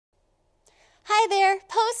Hi there,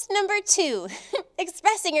 post number 2,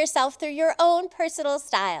 expressing yourself through your own personal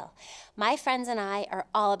style. My friends and I are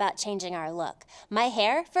all about changing our look. My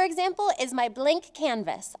hair, for example, is my blank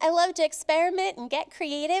canvas. I love to experiment and get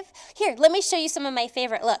creative. Here, let me show you some of my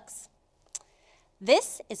favorite looks.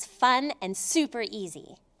 This is fun and super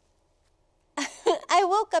easy. I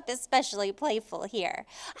woke up especially playful here.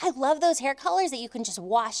 I love those hair colors that you can just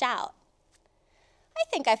wash out. I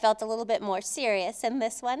think I felt a little bit more serious in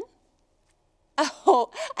this one. Oh,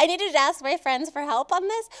 I needed to ask my friends for help on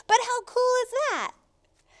this, but how cool is that?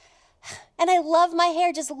 And I love my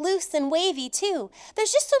hair just loose and wavy too.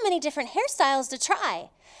 There's just so many different hairstyles to try.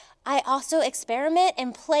 I also experiment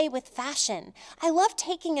and play with fashion. I love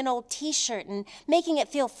taking an old t-shirt and making it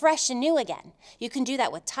feel fresh and new again. You can do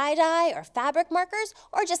that with tie-dye or fabric markers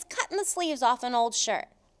or just cutting the sleeves off an old shirt.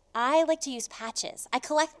 I like to use patches. I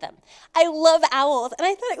collect them. I love owls, and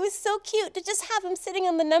I thought it was so cute to just have them sitting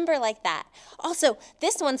on the number like that. Also,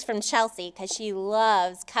 this one's from Chelsea because she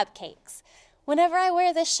loves cupcakes. Whenever I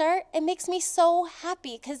wear this shirt, it makes me so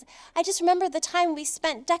happy because I just remember the time we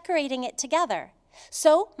spent decorating it together.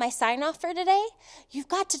 So, my sign-off for today, you've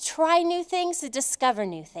got to try new things to discover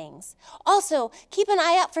new things. Also, keep an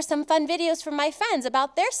eye out for some fun videos from my friends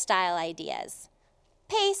about their style ideas.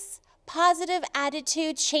 P.A.C.E. Positive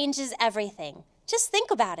attitude changes everything. Just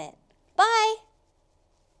think about it. Bye.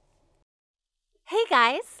 Hey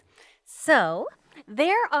guys. So,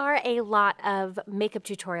 there are a lot of makeup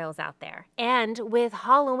tutorials out there. And with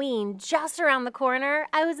Halloween just around the corner,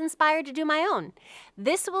 I was inspired to do my own.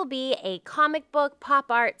 This will be a comic book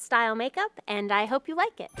pop art style makeup, and I hope you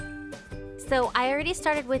like it. So I already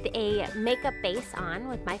started with a makeup base on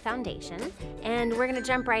with my foundation, and we're gonna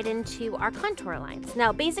jump right into our contour lines.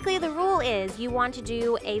 Now, basically the rule is you want to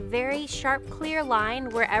do a very sharp, clear line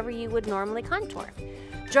wherever you would normally contour.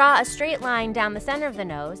 Draw a straight line down the center of the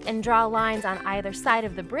nose and draw lines on either side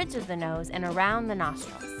of the bridge of the nose and around the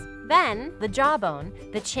nostrils. Then, the jawbone,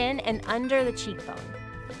 the chin, and under the cheekbone.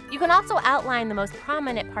 You can also outline the most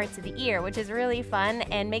prominent parts of the ear, which is really fun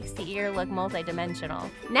and makes the ear look multidimensional.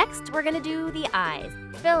 Next, we're gonna do the eyes.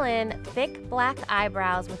 Fill in thick black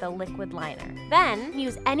eyebrows with a liquid liner. Then,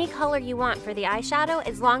 use any color you want for the eyeshadow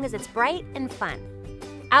as long as it's bright and fun.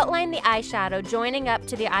 Outline the eyeshadow joining up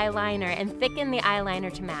to the eyeliner and thicken the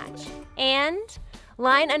eyeliner to match. And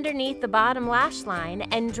line underneath the bottom lash line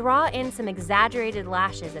and draw in some exaggerated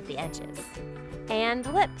lashes at the edges. And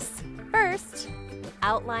lips. First,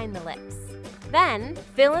 outline the lips. Then,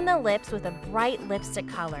 fill in the lips with a bright lipstick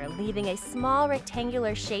color, leaving a small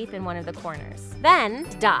rectangular shape in one of the corners. Then,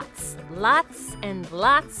 dots. Lots and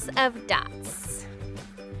lots of dots.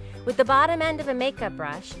 With the bottom end of a makeup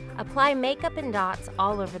brush, apply makeup and dots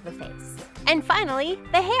all over the face. And finally,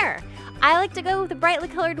 the hair. I like to go with a brightly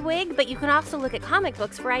colored wig, but you can also look at comic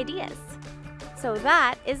books for ideas. So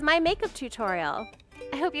that is my makeup tutorial.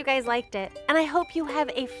 I hope you guys liked it, and I hope you have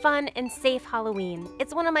a fun and safe Halloween.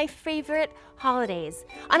 It's one of my favorite holidays.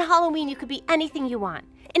 On Halloween, you could be anything you want.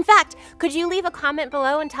 In fact, could you leave a comment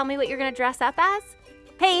below and tell me what you're gonna dress up as?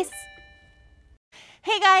 Peace!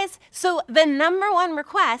 Hey guys, so the #1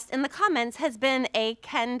 request in the comments has been a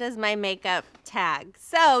Ken does my makeup tag.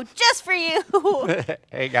 So, just for you.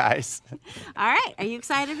 Hey guys. All right, are you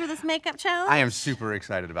excited for this makeup challenge? I am super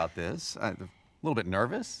excited about this. A little bit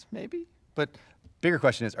nervous, maybe, but bigger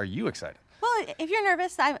question is, are you excited? Well, if you're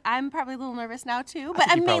nervous, I'm probably a little nervous now too, but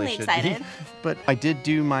I'm mainly excited. But I did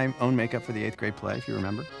do my own makeup for the 8th grade play, if you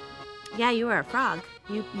remember. Yeah, you were a frog.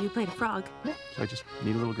 You played a frog. Yeah, so I just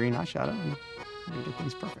need a little green eyeshadow and we get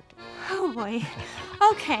things perfect. Oh boy.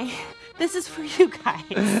 Okay, this is for you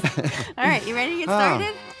guys. All right, you ready to get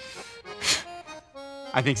started?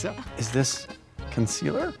 I think so. Is this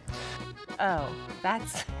concealer? Oh,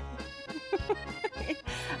 that's...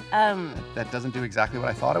 That doesn't do exactly what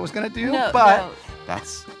I thought it was gonna do, no, but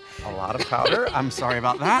that's a lot of powder. I'm sorry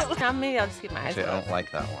about that. Maybe I'll just keep my eyes Actually, I closed. don't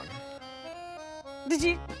like that one. Did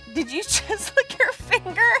you just lick your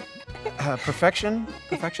finger? Perfection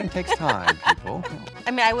takes time, people.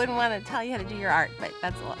 I mean, I wouldn't want to tell you how to do your art, but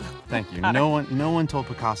that's a lot. Thank you. No one told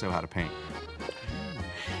Picasso how to paint.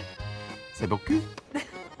 C'est beaucoup.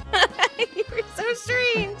 You were so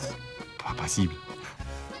strange. Pas possible.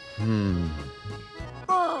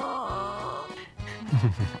 Oh.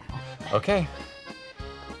 Okay.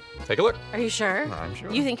 Take a look. Are you sure? I'm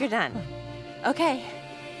sure. You think you're done? Okay.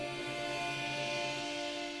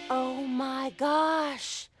 Oh my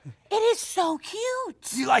gosh. It is so cute.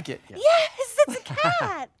 Do you like it? Yeah. Yes, it's a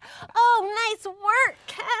cat. Oh, nice work,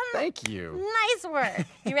 Ken. Thank you. Nice work.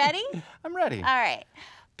 You ready? I'm ready. All right.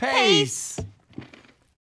 P.A.C.E.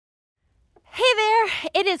 Hey there,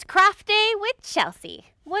 it is craft day with Chelsea.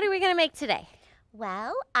 What are we gonna make today?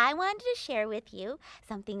 Well, I wanted to share with you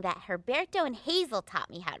something that Herberto and Hazel taught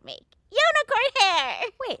me how to make. Unicorn hair!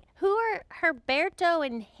 Wait, who are Herberto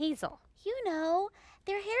and Hazel? You know,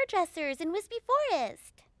 they're hairdressers in Wispy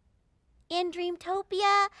Forest. In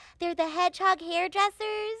Dreamtopia, they're the hedgehog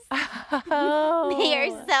hairdressers. Oh. They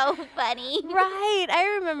are so funny. Right,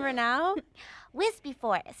 I remember now. Wispy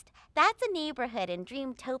Forest. That's a neighborhood in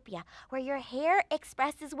Dreamtopia where your hair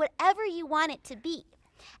expresses whatever you want it to be.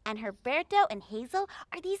 And Herberto and Hazel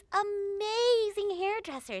are these amazing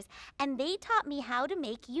hairdressers, and they taught me how to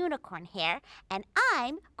make unicorn hair, and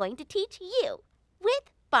I'm going to teach you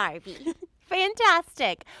with Barbie.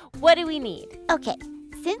 Fantastic. What do we need? Okay,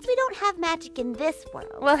 since we don't have magic in this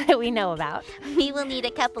world, Well, that we know about. we will need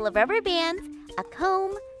a couple of rubber bands, a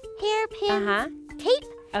comb, hairpins, tape,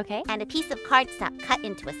 Okay. and a piece of cardstock cut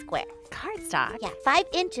into a square. Cardstock? Yeah, 5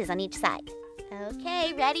 inches on each side.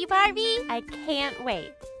 Okay, ready, Barbie? I can't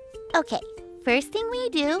wait. Okay, first thing we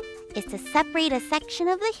do is to separate a section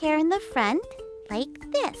of the hair in the front, like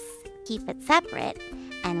this. Keep it separate,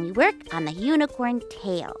 and we work on the unicorn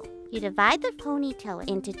tail. You divide the ponytail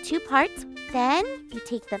into 2 parts. Then you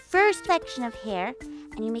take the first section of hair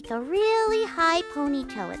and you make a really high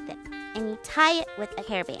ponytail with it, and you tie it with a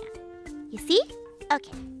hairband. You see?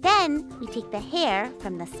 Okay, then we take the hair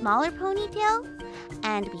from the smaller ponytail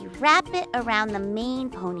and we wrap it around the main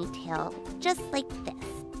ponytail, just like this.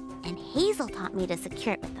 And Hazel taught me to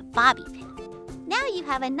secure it with a bobby pin. Now you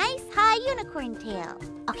have a nice high unicorn tail.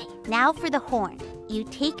 Okay, now for the horn. You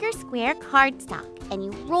take your square cardstock and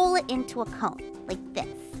you roll it into a cone, like this.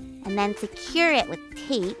 And then secure it with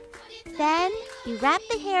tape. Then you wrap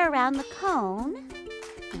the hair around the cone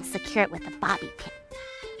and secure it with a bobby pin.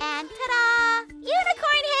 And ta-da!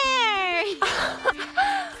 Unicorn hair!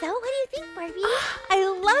 So what do you think, Barbie? I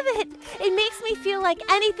love it. It makes me feel like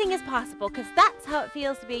anything is possible because that's how it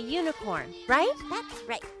feels to be a unicorn, right? That's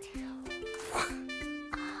right.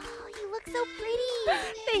 Oh, you look so pretty.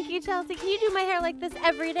 Thank you, Chelsea. Can you do my hair like this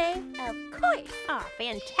every day? Of course. Oh,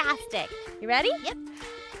 fantastic. You ready? Yep.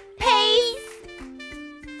 Pace!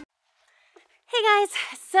 Hey guys,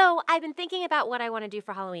 so I've been thinking about what I want to do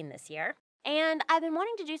for Halloween this year, and I've been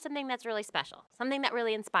wanting to do something that's really special, something that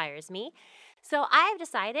really inspires me. So I've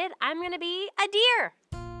decided I'm going to be a deer.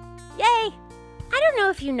 Yay! I don't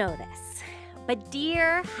know if you know this, but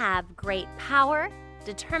deer have great power,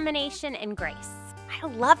 determination, and grace. I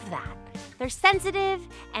love that. They're sensitive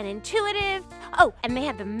and intuitive. Oh, and they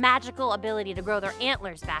have the magical ability to grow their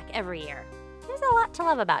antlers back every year. There's a lot to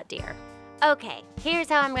love about deer. Okay, here's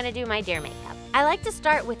how I'm gonna do my deer makeup. I like to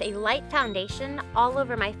start with a light foundation all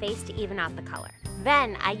over my face to even out the color.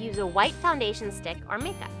 Then I use a white foundation stick or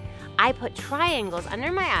makeup. I put triangles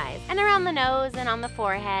under my eyes and around the nose and on the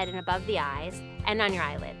forehead and above the eyes and on your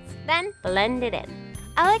eyelids. Then blend it in.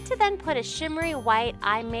 I like to then put a shimmery white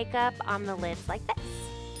eye makeup on the lids like this.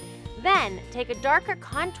 Then take a darker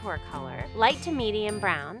contour color, light to medium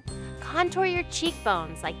brown, contour your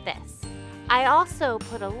cheekbones like this. I also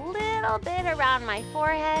put a little bit around my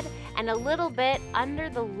forehead and a little bit under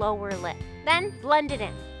the lower lip. Then blend it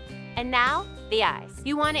in. And now, the eyes.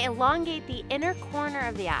 You want to elongate the inner corner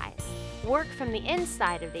of the eyes. Work from the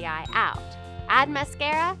inside of the eye out. Add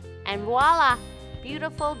mascara, and voila,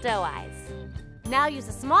 beautiful doe eyes. Now use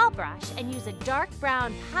a small brush and use a dark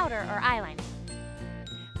brown powder or eyeliner.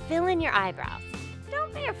 Fill in your eyebrows.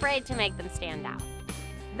 Don't be afraid to make them stand out.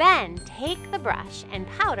 Then take the brush and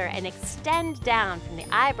powder and extend down from the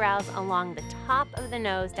eyebrows along the top of the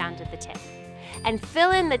nose down to the tip. And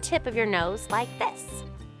fill in the tip of your nose like this.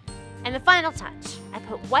 And the final touch, I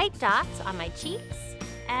put white dots on my cheeks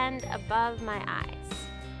and above my eyes.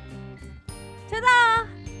 Ta-da!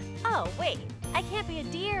 Oh, wait, I can't be a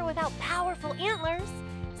deer without powerful antlers.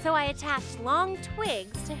 So I attached long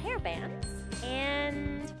twigs to hairbands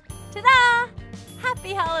and ta-da!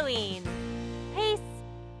 Happy Halloween! Peace!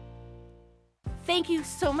 Thank you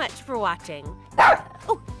so much for watching.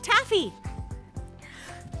 Oh, Taffy!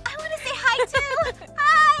 I want to say hi too.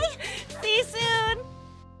 Hi! See you soon!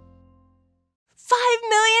 5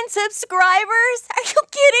 million subscribers? Are you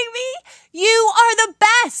kidding me? You are the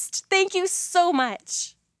best! Thank you so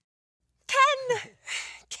much.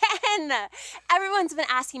 Ken! Everyone's been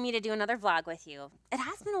asking me to do another vlog with you. It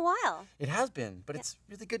has been a while. It has been, but it's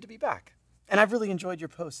really good to be back. And I've really enjoyed your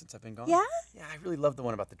posts since I've been gone. Yeah? Yeah, I really love the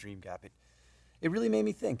one about the dream gap. It really made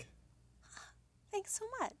me think. Thanks so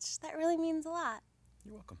much. That really means a lot.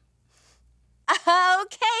 You're welcome.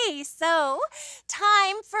 Okay, so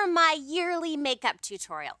time for my yearly makeup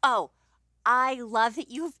tutorial. Oh, I love that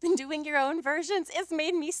you've been doing your own versions. It's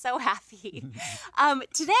made me so happy.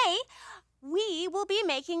 Today, we will be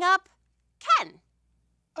making up Ken.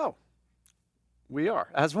 Oh, We are.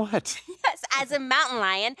 As what? Yes, as a mountain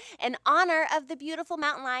lion in honor of the beautiful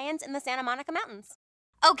mountain lions in the Santa Monica Mountains.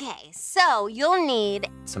 Okay, so you'll need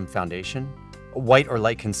Some foundation, a white or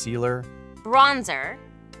light concealer. bronzer,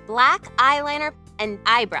 black eyeliner, and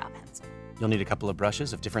eyebrow pencil. You'll need a couple of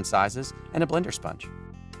brushes of different sizes and a blender sponge.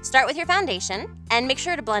 Start with your foundation and make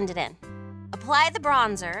sure to blend it in. Apply the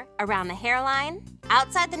bronzer around the hairline,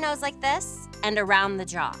 outside the nose like this, and around the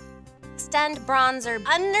jaw. Extend bronzer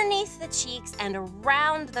underneath the cheeks and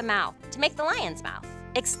around the mouth to make the lion's mouth.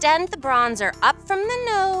 Extend the bronzer up from the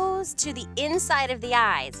nose to the inside of the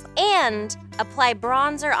eyes and apply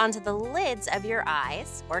bronzer onto the lids of your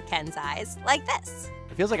eyes, or Ken's eyes, like this.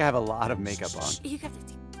 It feels like I have a lot of makeup on. You got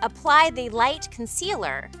to apply the light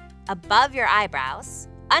concealer above your eyebrows,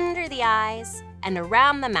 under the eyes, and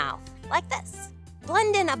around the mouth, like this.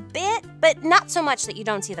 Blend in a bit, but not so much that you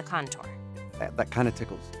don't see the contour. That kind of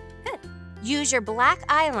tickles. Good. Use your black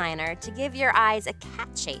eyeliner to give your eyes a cat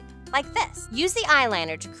shape, like this. Use the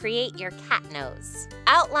eyeliner to create your cat nose.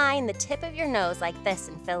 Outline the tip of your nose like this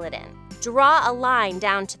and fill it in. Draw a line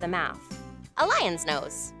down to the mouth, a lion's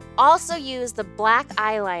nose. Also use the black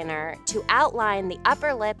eyeliner to outline the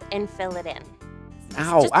upper lip and fill it in.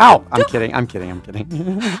 Ow, ow! I'm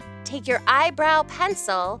kidding. Take your eyebrow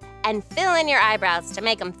pencil and fill in your eyebrows to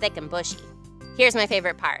make them thick and bushy. Here's my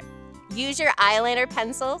favorite part. Use your eyeliner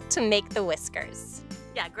pencil to make the whiskers.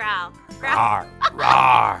 Yeah, growl. Rawr,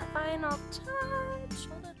 rawr. Final touch.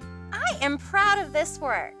 I am proud of this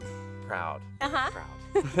work. Proud. Uh-huh.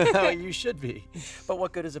 Proud. Well, you should be. But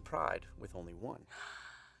what good is a pride with only one?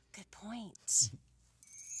 Good point.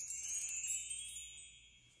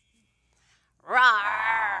 Rawr.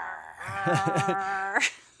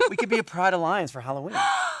 We could be a Pride Alliance for Halloween.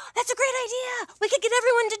 That's a great idea. We could get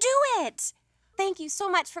everyone to do it. Thank you so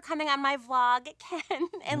much for coming on my vlog, Ken,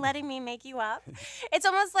 and letting me make you up. It's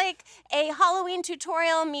almost like a Halloween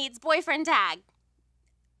tutorial meets boyfriend tag.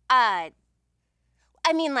 I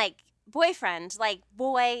mean like boyfriend, like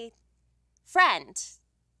boy friend.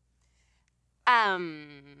 Happy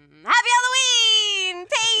Halloween!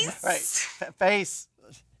 Peace! Right, face.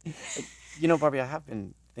 You know, Barbie, I have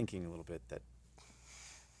been thinking a little bit that,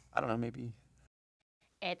 I don't know, maybe.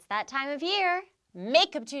 It's that time of year.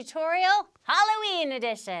 Makeup tutorial, Halloween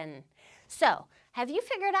edition. So, have you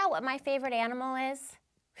figured out what my favorite animal is?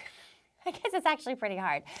 I guess it's actually pretty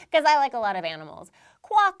hard, because I like a lot of animals.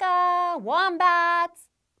 Quokka, wombats,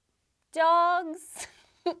 dogs.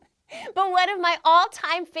 But one of my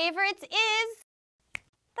all-time favorites is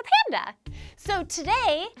the panda. So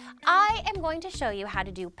today, I am going to show you how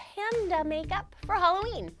to do panda makeup for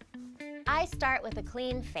Halloween. I start with a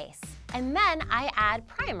clean face, and then I add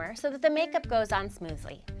primer so that the makeup goes on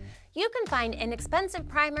smoothly. You can find inexpensive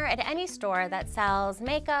primer at any store that sells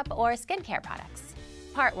makeup or skincare products.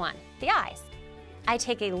 Part 1, the eyes. I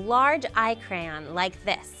take a large eye crayon like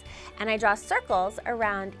this, and I draw circles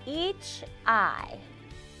around each eye.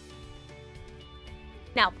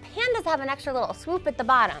 Now, pandas have an extra little swoop at the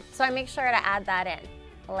bottom, so I make sure to add that in,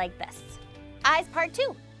 like this. Eyes part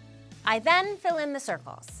 2. I then fill in the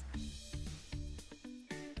circles.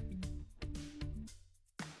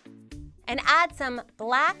 And add some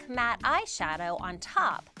black matte eyeshadow on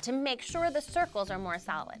top to make sure the circles are more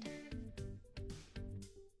solid.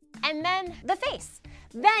 And then the face.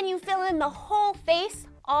 Then you fill in the whole face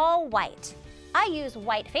all white. I use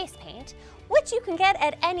white face paint, which you can get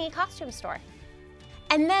at any costume store.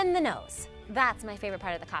 And then the nose. That's my favorite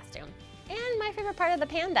part of the costume. And my favorite part of the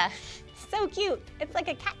panda. So cute. It's like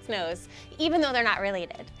a cat's nose, even though they're not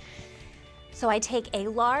related. So I take a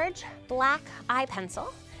large black eye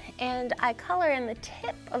pencil and I color in the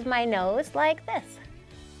tip of my nose like this.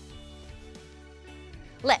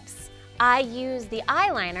 Lips. I use the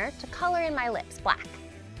eyeliner to color in my lips black.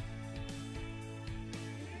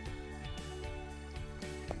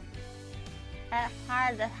 It's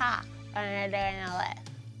hard to talk when you're doing a lip.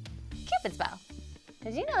 Cupid's bow.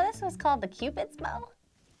 Did you know this was called the Cupid's bow?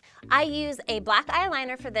 I use a black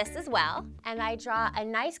eyeliner for this as well, and I draw a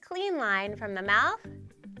nice clean line from the mouth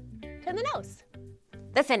to the nose.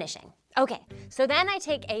 The finishing. Okay, so then I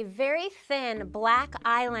take a very thin black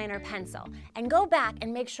eyeliner pencil and go back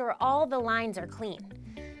and make sure all the lines are clean.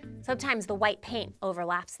 Sometimes the white paint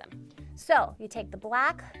overlaps them. So you take the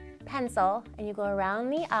black pencil and you go around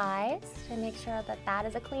the eyes to make sure that that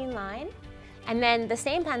is a clean line. And then the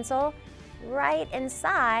same pencil right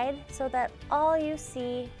inside so that all you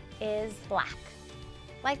see is black,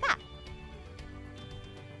 like that.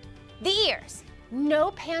 The ears.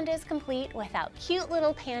 No panda is complete without cute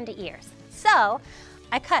little panda ears. So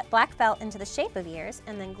I cut black felt into the shape of ears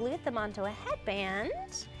and then glued them onto a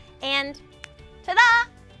headband, and ta-da!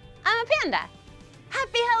 I'm a panda.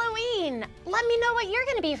 Happy Halloween! Let me know what you're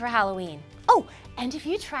gonna be for Halloween. Oh, and if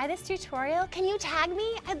you try this tutorial, can you tag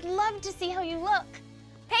me? I'd love to see how you look.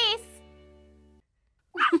 Peace!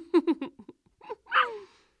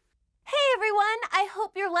 Hey everyone, I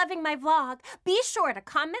hope you're loving my vlog. Be sure to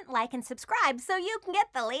comment, like, and subscribe so you can get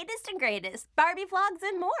the latest and greatest Barbie vlogs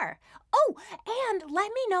and more. Oh, and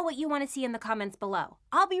let me know what you want to see in the comments below.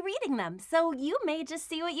 I'll be reading them, so you may just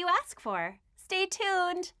see what you ask for. Stay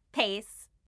tuned. Peace.